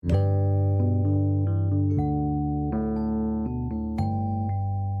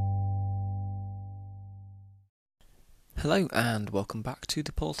Hello and welcome back to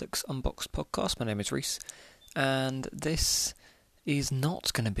the Politics Unboxed podcast. My name is Reese, and this is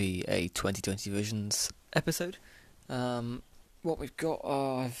not going to be a 2020 Visions episode. What we've got,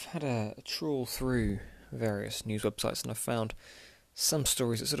 I've had a trawl through various news websites and I've found some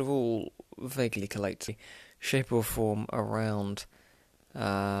stories that sort of all vaguely collate to shape or form around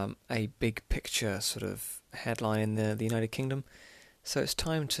a big picture sort of headline in the United Kingdom. So it's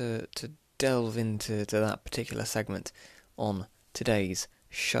time to delve into that particular segment on today's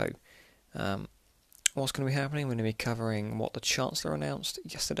show. What's going to be happening? We're going to be covering what the Chancellor announced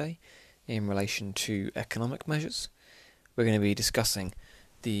yesterday in relation to economic measures. We're going to be discussing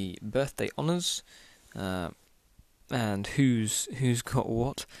the birthday honours and who's got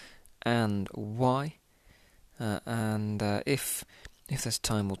what and why. And if there's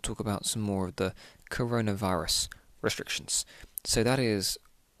time, we'll talk about some more of the coronavirus restrictions. So that is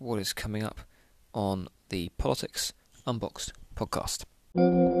what is coming up on the Politics Unboxed podcast.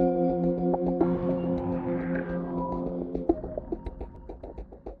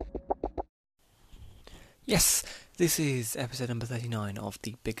 Yes, this is episode number 39 of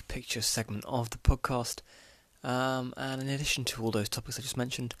the Big Picture segment of the podcast. And in addition to all those topics I just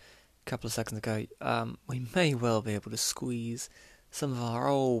mentioned a couple of seconds ago, we may well be able to squeeze some of our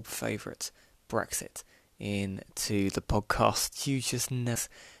old favourite Brexit into the podcast. You just know,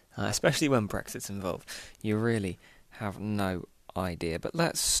 especially when Brexit's involved, you really have no idea. But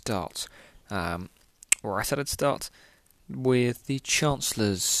let's start, or I said I'd start, with the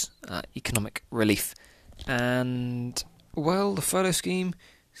Chancellor's economic relief. And, well, the furlough scheme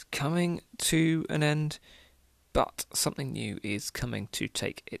is coming to an end, but something new is coming to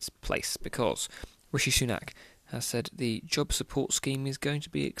take its place, because Rishi Sunak has said the job support scheme is going to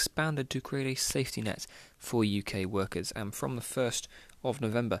be expanded to create a safety net for UK workers, and from the 1st of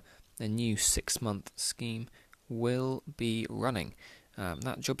November, a new 6-month scheme will be running.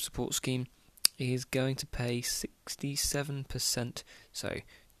 That job support scheme is going to pay 67%, so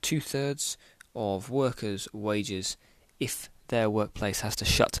 2/3 of workers' wages if their workplace has to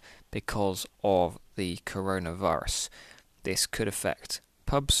shut because of the coronavirus. This could affect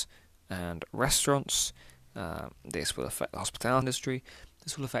pubs and restaurants. This will affect the hospitality industry.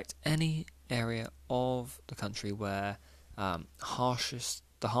 This will affect any area of the country where the harshest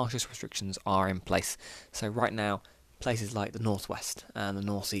restrictions are in place. So right now, places like the northwest and the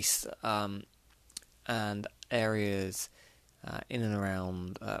northeast and areas in and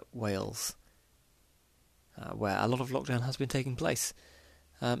around Wales, where a lot of lockdown has been taking place.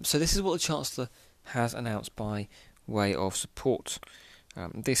 So this is what the Chancellor has announced by way of support.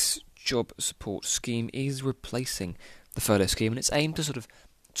 This job support scheme is replacing the furlough scheme, and it's aimed to sort of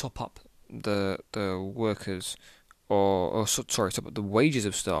top up the workers, top up the wages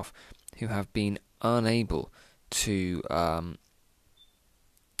of staff who have been unable to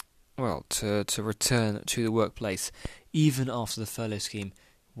to return to the workplace, even after the furlough scheme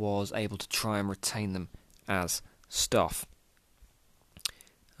was able to try and retain them as staff.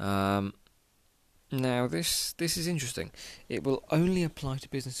 Now, this is interesting. It will only apply to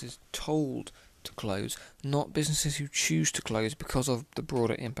businesses told to close, not businesses who choose to close because of the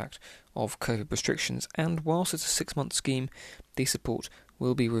broader impact of COVID restrictions. And whilst it's a 6-month scheme, the support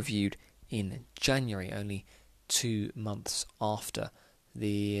will be reviewed in January, only 2 months after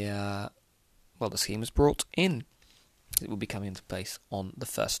the scheme was brought in. It will be coming into place on the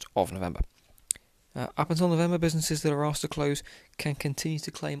 1st of November. Up until November, businesses that are asked to close can continue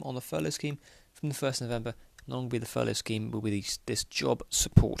to claim on the furlough scheme. From the 1st of November, no longer be the furlough scheme, will be this job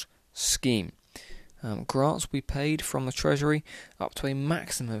support scheme. Grants will be paid from the Treasury up to a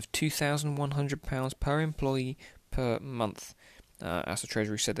maximum of £2,100 per employee per month. As the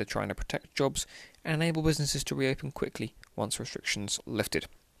Treasury said, they're trying to protect jobs and enable businesses to reopen quickly once restrictions lifted.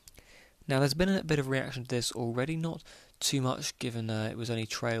 Now, there's been a bit of reaction to this already, not too much, given it was only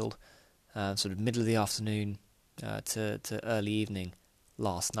trailed sort of middle of the afternoon to early evening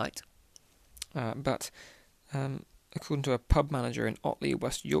last night. But according to a pub manager in Otley,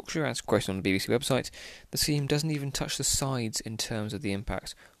 West Yorkshire, as quoted on the BBC website, the scheme doesn't even touch the sides in terms of the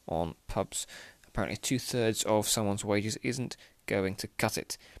impact on pubs. Apparently 2/3 of someone's wages isn't going to cut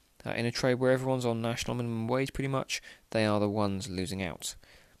it. In a trade where everyone's on national minimum wage pretty much, they are the ones losing out.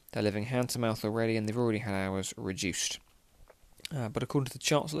 They're living hand to mouth already, and they've already had hours reduced. But according to the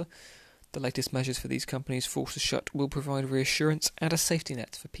Chancellor, the latest measures for these companies forced to shut will provide reassurance and a safety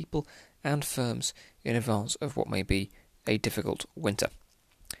net for people and firms in advance of what may be a difficult winter.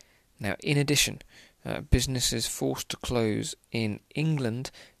 Now, in addition, businesses forced to close in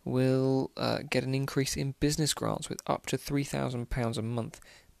England will get an increase in business grants with up to £3,000 a month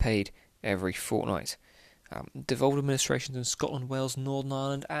paid every fortnight. devolved administrations in Scotland, Wales, Northern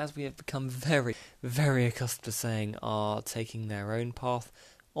Ireland, as we have become very, very accustomed to saying, are taking their own path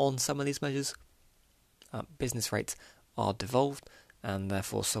on some of these measures. Business rates are devolved, and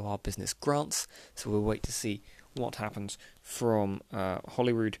therefore so are business grants. So we'll wait to see what happens from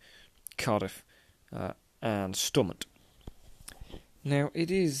Holyrood, Cardiff, and Stormont. Now, it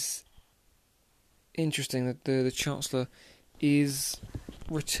is interesting that the Chancellor is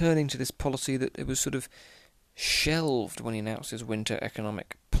returning to this policy that it was sort of shelved when he announced his winter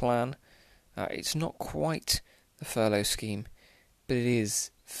economic plan. It's not quite the furlough scheme, but it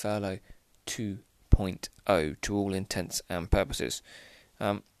is furlough 2.0 to all intents and purposes.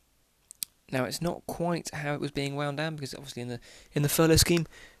 Now, it's not quite how it was being wound down, because obviously in the furlough scheme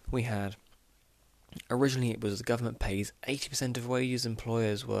we had, originally it was the government pays 80% of wages,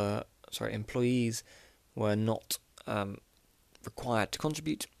 employees were not required to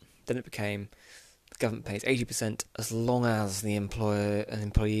contribute. Then it became the government pays 80% as long as the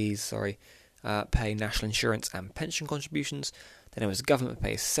employees pay national insurance and pension contributions. Then it was the government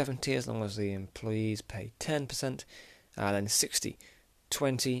pays 70% as long as the employees pay 10%. Then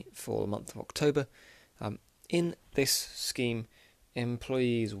 60-20 for the month of October. In this scheme,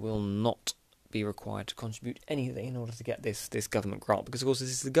 employees will not be required to contribute anything in order to get this government grant, because of course this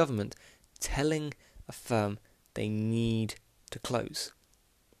is the government telling a firm they need to close.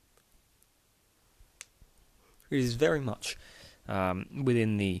 It is very much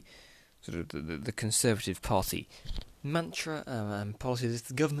within the sort of the Conservative Party mantra and policy that if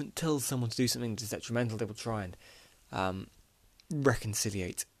the government tells someone to do something that is detrimental, they will try and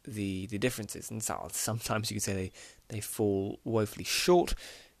reconciliate the differences. And so sometimes you could say they fall woefully short,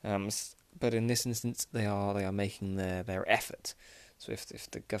 but in this instance they are making their effort. So if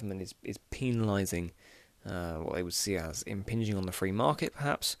the government is penalising what they would see as impinging on the free market,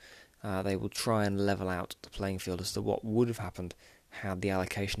 perhaps, they will try and level out the playing field as to what would have happened had the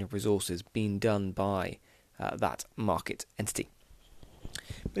allocation of resources been done by that market entity.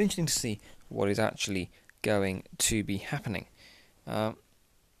 But interesting to see what is actually going to be happening. Now,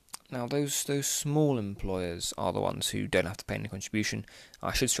 those small employers are the ones who don't have to pay any contribution.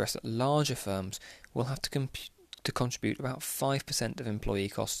 I should stress that larger firms will have to contribute about 5% of employee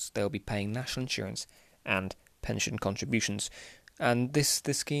costs. They'll be paying national insurance and pension contributions. And this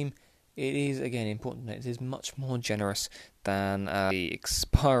scheme, it is, again, important to note, it is much more generous than the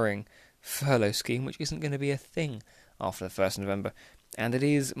expiring furlough scheme, which isn't going to be a thing after the 1st of November. And it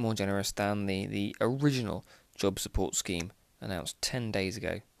is more generous than the original job support scheme announced 10 days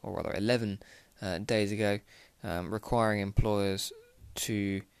ago, or rather 11 days ago, requiring employers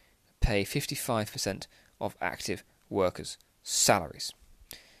to pay 55% of active workers' salaries.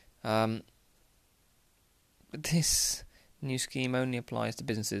 But this new scheme only applies to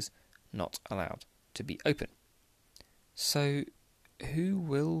businesses not allowed to be open. So, who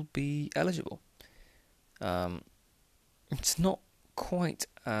will be eligible? It's not quite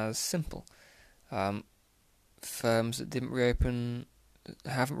as simple. Firms that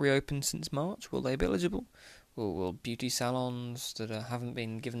haven't reopened since March, will they be eligible? Will beauty salons that haven't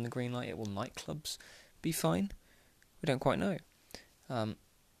been given the green light, will nightclubs be fine? We don't quite know.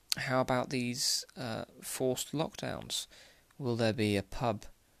 How about these forced lockdowns? Will there be a pub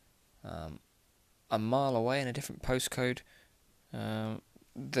a mile away in a different postcode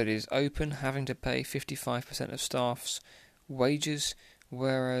that is open, having to pay 55% of staff's wages,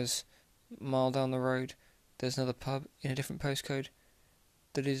 whereas a mile down the road there's another pub in a different postcode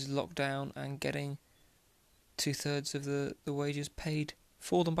that is locked down and getting 2/3 of the wages paid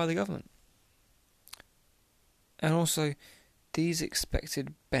for them by the government? And also, these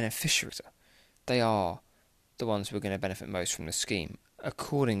expected beneficiaries, they are the ones who are going to benefit most from the scheme,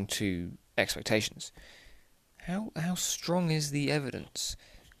 according to expectations. How strong is the evidence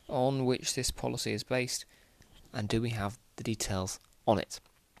on which this policy is based, and do we have the details on it?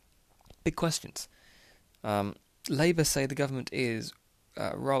 Big questions. Labour say the government is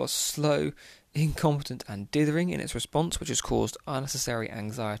rather slow, incompetent and dithering in its response, which has caused unnecessary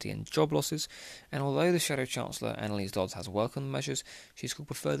anxiety and job losses. And although the Shadow Chancellor, Annalise Dodds, has welcomed the measures, she's called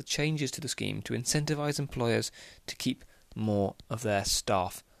for further changes to the scheme to incentivise employers to keep more of their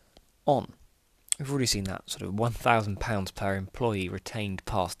staff on. We've already seen that sort of £1,000 per employee retained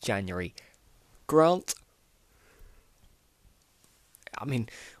past January grant. I mean,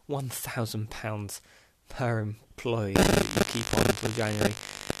 £1,000 per employee you keep on until January.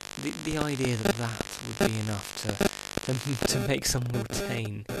 The idea that would be enough to make someone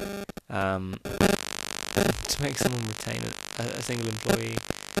retain a single employee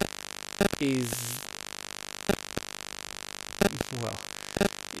is, well,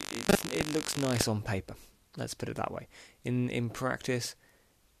 it looks nice on paper. Let's put it that way. In practice,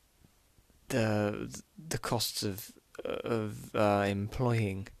 the costs of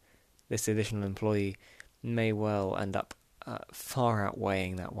employing this additional employee may well end up far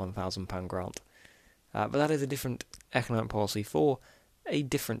outweighing that £1,000 grant. But that is a different economic policy for a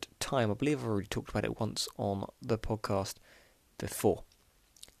different time. I believe I've already talked about it once on the podcast before.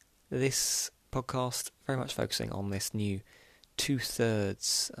 This podcast very much focusing on this new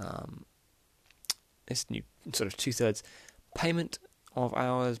two-thirds payment of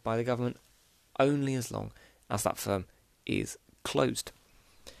hours by the government only as long as that firm is closed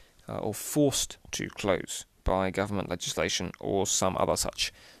or forced to close by government legislation or some other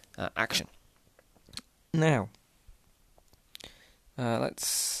such action. Now,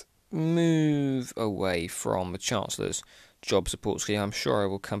 let's move away from the Chancellor's job support scheme. I'm sure I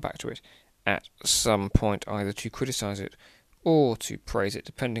will come back to it at some point, either to criticise it or to praise it,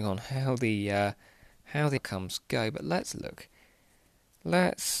 depending on how the outcomes go. But let's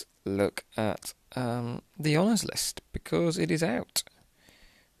look at the honours list, because it is out.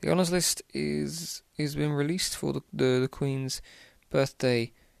 The honours list is been released for the Queen's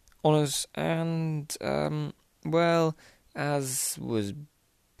birthday honours, and as was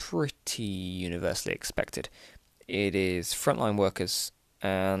pretty universally expected, it is frontline workers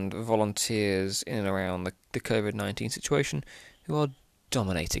and volunteers in and around the COVID-19 situation who are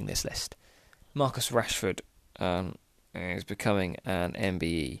dominating this list. Marcus Rashford is becoming an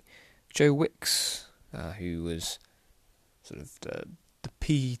MBE. Joe Wicks, who was sort of the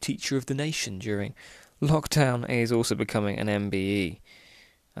PE teacher of the nation during lockdown, is also becoming an MBE.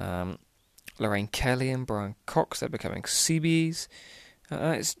 Lorraine Kelly and Brian Cox, they're becoming CBEs.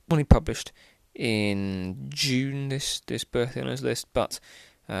 It's only published in June, this birthday honours list, but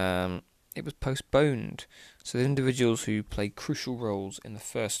it was postponed, so the individuals who played crucial roles in the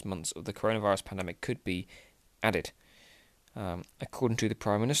first months of the coronavirus pandemic could be added. According to the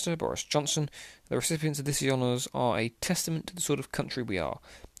Prime Minister, Boris Johnson, the recipients of this honours are a testament to the sort of country we are,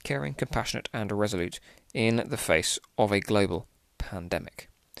 caring, compassionate and resolute in the face of a global pandemic.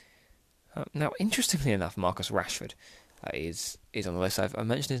 Now, interestingly enough, Marcus Rashford is on the list. I've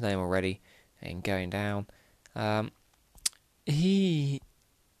mentioned his name already in going down. He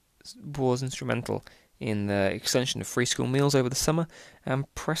was instrumental in the extension of free school meals over the summer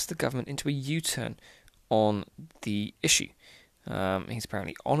and pressed the government into a U-turn on the issue. He's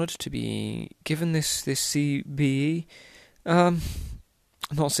apparently honoured to be given this CBE, not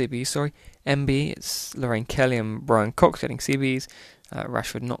CBE, sorry, MB. It's Lorraine Kelly and Brian Cox getting CBEs.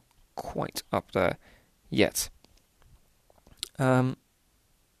 Rashford not quite up there yet.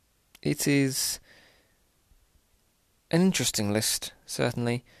 It is an interesting list,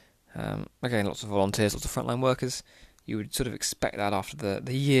 certainly. Again, lots of volunteers, lots of frontline workers. You would sort of expect that after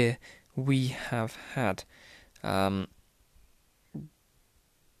the year we have had.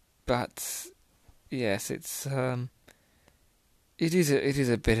 But yes, it is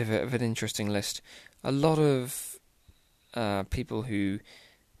a bit of an interesting list. A lot of people who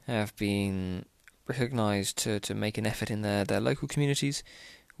have been recognised to make an effort in their local communities,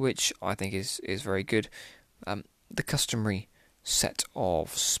 which I think is very good. The customary set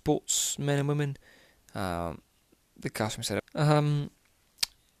of sportsmen and women, the customary set of...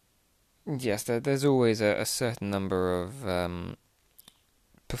 yes, there's always a certain number of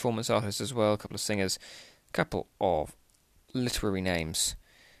performance artists as well, a couple of singers, a couple of literary names.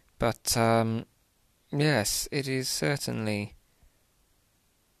 But, yes, it is certainly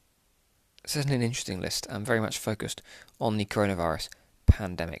an interesting list and very much focused on the coronavirus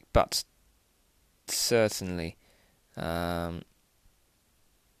pandemic, but certainly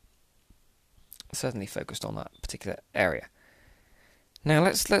focused on that particular area. Now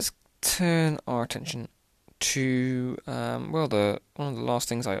let's turn our attention to one of the last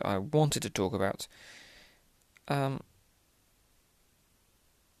things I wanted to talk about.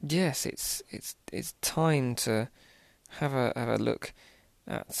 Yes, it's time to have a look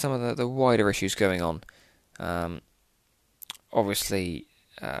at some of the wider issues going on. Obviously,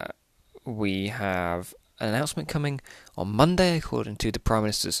 we have an announcement coming on Monday, according to the Prime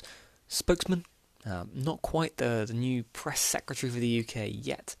Minister's spokesman. Not quite the new press secretary for the UK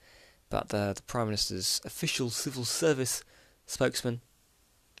yet, but the Prime Minister's official civil service spokesman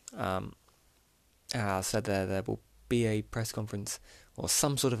said there will be a press conference or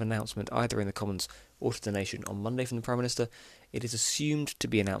some sort of announcement either in the Commons or to the nation on Monday from the Prime Minister. It is assumed to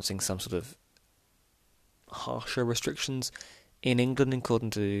be announcing some sort of harsher restrictions in England according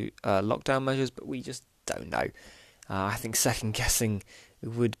to lockdown measures, but we just don't know. I think second guessing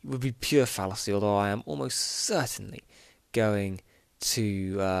would be pure fallacy, although I am almost certainly going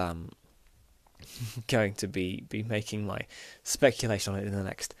to going to be making my speculation on it in the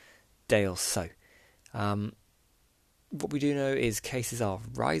next day or so. What we do know is cases are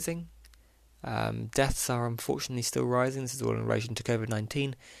rising. Deaths are unfortunately still rising. This is all in relation to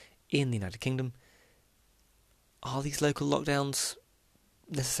COVID-19 in the United Kingdom. Are these local lockdowns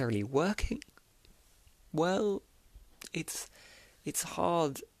necessarily working? Well, it's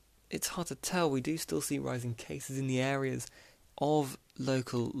hard. It's hard to tell. We do still see rising cases in the areas of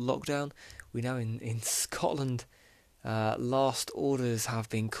local lockdown. We know in Scotland, last orders have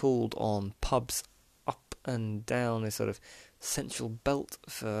been called on pubs up and down a sort of central belt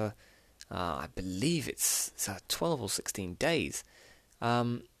for, I believe it's 12 or 16 days.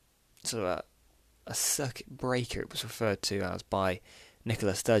 Sort of a circuit breaker, it was referred to as by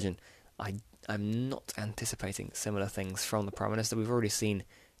Nicola Sturgeon. I'm not anticipating similar things from the Prime Minister. We've already seen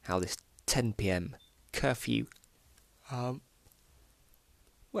how this 10 p.m. curfew,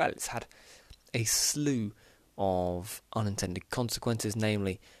 it's had a slew of unintended consequences,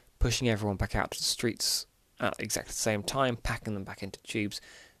 namely pushing everyone back out to the streets at exactly the same time, packing them back into tubes.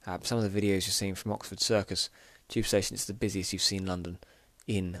 Some of the videos you're seeing from Oxford Circus tube station, it's the busiest you've seen London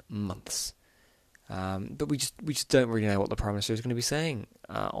in months. But we just don't really know what the Prime Minister is going to be saying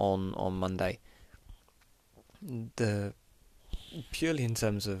on Monday. Purely in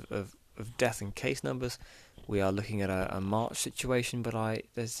terms of death and case numbers, we are looking at a March situation, but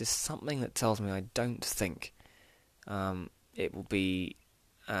there's just something that tells me I don't think it will be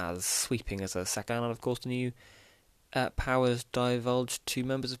as sweeping as a second. And of course, the new powers divulged to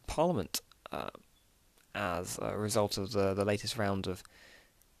members of Parliament as a result of the latest round of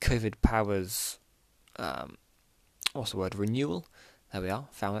COVID powers. Renewal. There we are,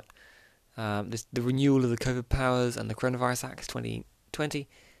 found it. The renewal of the COVID powers and the Coronavirus Act 2020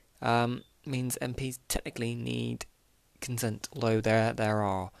 means MPs technically need consent, although there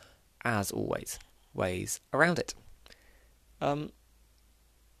are, as always, ways around it.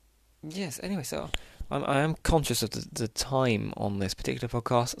 Yes, anyway, so I am conscious of the time on this particular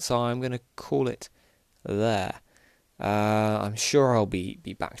podcast, so I'm going to call it there. I'm sure I'll be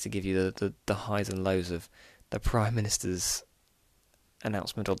back to give you the highs and lows of the Prime Minister's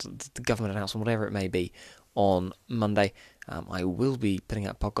announcement or the government announcement, whatever it may be, on Monday. I will be putting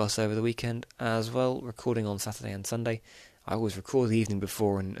out podcasts over the weekend as well, recording on Saturday and Sunday. I always record the evening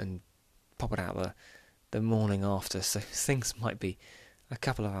before and pop it out the morning after, so things might be a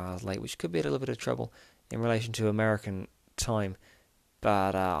couple of hours late, which could be a little bit of trouble in relation to American time,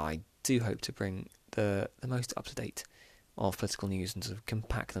 but I do hope to bring the most up-to-date of political news and sort of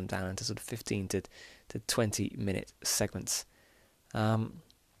compact them down into sort of 15 to 20 minute segments. But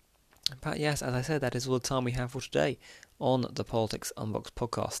yes, as I said, that is all the time we have for today on the Politics Unboxed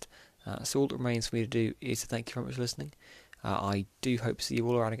podcast. So all that remains for me to do is to thank you very much for listening. I do hope to see you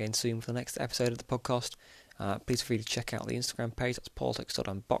all around again soon for the next episode of the podcast. Please feel free to check out the Instagram page, that's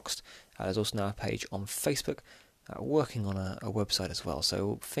politics.unboxed. There's also now a page on Facebook, working on a website as well,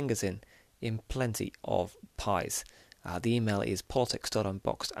 so fingers in plenty of pies. The email is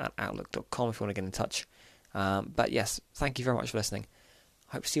politics.unboxed@outlook.com if you want to get in touch. But yes, thank you very much for listening.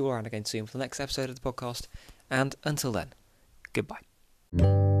 Hope to see you all around again soon for the next episode of the podcast. And until then, goodbye.